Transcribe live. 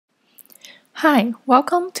Hi,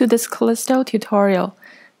 welcome to this Callisto tutorial.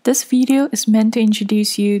 This video is meant to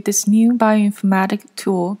introduce you this new bioinformatic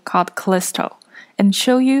tool called Callisto and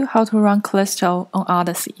show you how to run Callisto on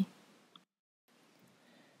Odyssey.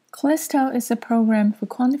 Callisto is a program for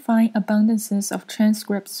quantifying abundances of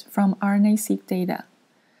transcripts from RNA-seq data.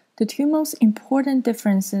 The two most important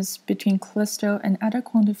differences between Callisto and other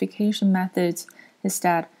quantification methods is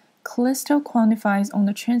that Callisto quantifies on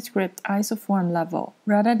the transcript isoform level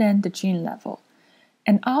rather than the gene level.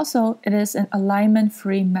 And also, it is an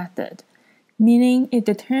alignment-free method, meaning it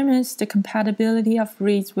determines the compatibility of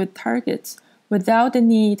reads with targets without the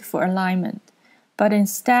need for alignment, but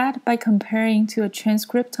instead by comparing to a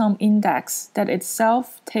transcriptome index that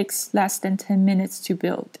itself takes less than 10 minutes to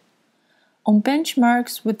build. On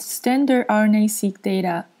benchmarks with standard RNA-seq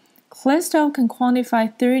data, Callisto can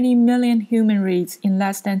quantify 30 million human reads in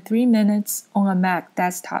less than 3 minutes on a Mac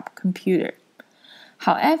desktop computer.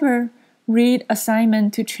 However, read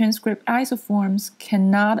assignment to transcript isoforms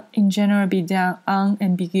cannot in general be done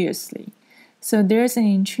unambiguously, so there's an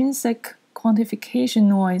intrinsic quantification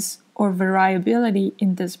noise or variability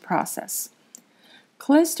in this process.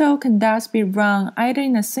 Callisto can thus be run either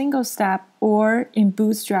in a single step or in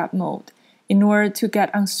bootstrap mode, in order to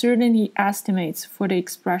get uncertainty estimates for the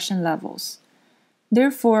expression levels.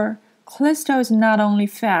 Therefore, Callisto is not only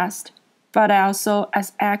fast, but also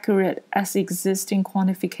as accurate as existing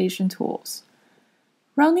quantification tools.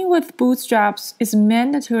 Running with bootstraps is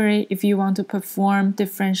mandatory if you want to perform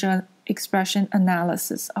differential expression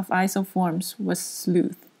analysis of isoforms with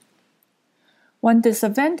Sleuth. One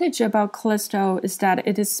disadvantage about Callisto is that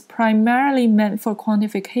it is primarily meant for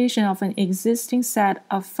quantification of an existing set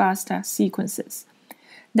of FASTA sequences.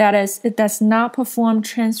 That is, it does not perform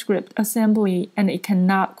transcript assembly and it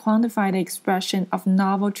cannot quantify the expression of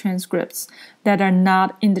novel transcripts that are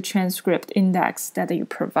not in the transcript index that you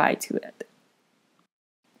provide to it.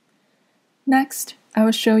 Next, I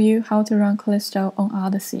will show you how to run Callisto on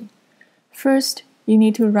Odyssey. First, you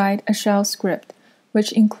need to write a shell script,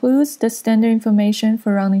 which includes the standard information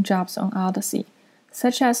for running jobs on Odyssey,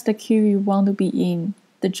 such as the queue you want to be in,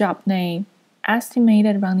 the job name,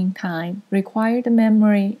 estimated running time, required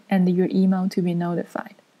memory, and your email to be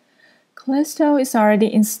notified. Callisto is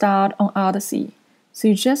already installed on Odyssey, so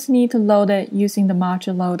you just need to load it using the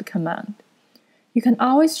module load command. You can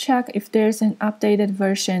always check if there's an updated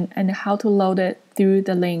version and how to load it through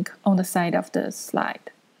the link on the side of the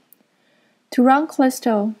slide. To run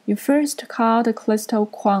Callisto, you first call the Callisto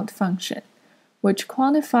quant function, which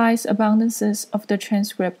quantifies abundances of the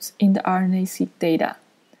transcripts in the RNA-seq data.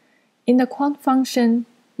 In the quant function,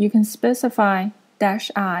 you can specify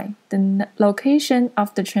 -i, the location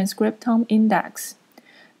of the transcriptome index,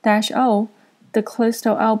 -o, the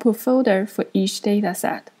Callisto output folder for each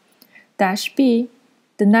dataset, -b,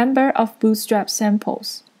 the number of bootstrap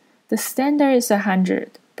samples. The standard is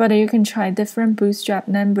 100. But you can try different bootstrap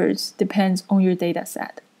numbers depends on your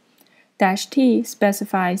dataset. -t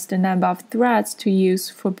specifies the number of threads to use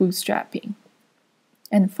for bootstrapping.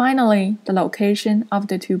 And finally, the location of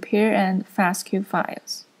the two pair-end FASTQ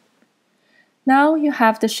files. Now you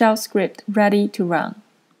have the shell script ready to run.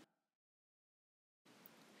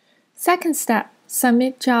 Second step,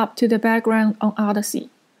 submit job to the background on Odyssey.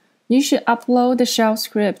 You should upload the shell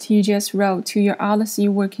script you just wrote to your Odyssey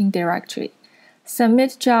working directory.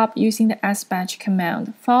 Submit job using the sbatch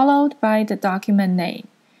command, followed by the document name.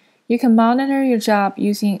 You can monitor your job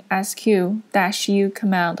using sq-u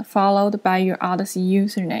command, followed by your Odyssey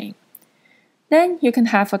username. Then you can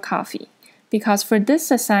have a coffee, because for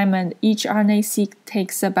this assignment, each RNA-seq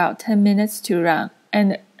takes about 10 minutes to run,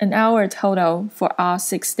 and an hour total for all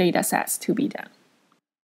 6 datasets to be done.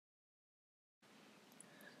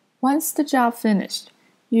 Once the job finished,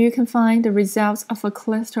 you can find the results of a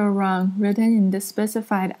Callisto run written in the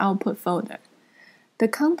specified output folder. The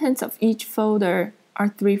contents of each folder are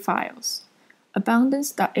 3 files: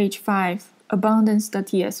 abundance.h5,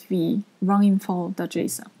 abundance.tsv,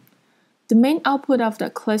 runinfo.json. The main output of the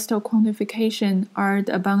Callisto quantification are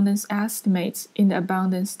the abundance estimates in the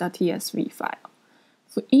abundance.tsv file.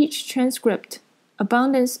 For each transcript,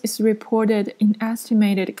 abundance is reported in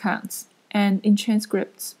estimated counts and in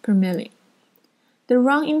transcripts per million. The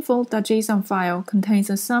runinfo.json file contains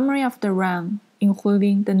a summary of the run,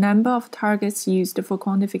 including the number of targets used for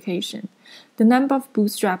quantification, the number of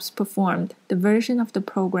bootstraps performed, the version of the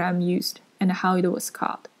program used, and how it was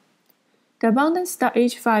called. The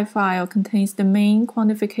abundance.h5 file contains the main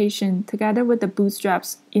quantification together with the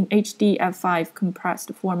bootstraps in HDF5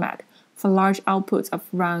 compressed format for large outputs of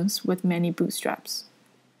runs with many bootstraps.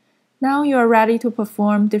 Now you are ready to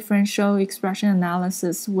perform differential expression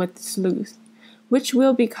analysis with Sleuth, which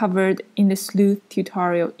will be covered in the sleuth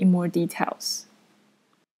tutorial in more details.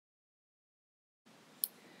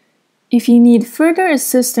 If you need further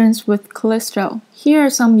assistance with Callisto, here are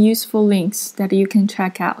some useful links that you can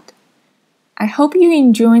check out. I hope you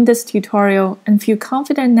enjoyed this tutorial and feel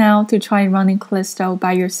confident now to try running Callisto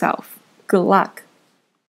by yourself. Good luck!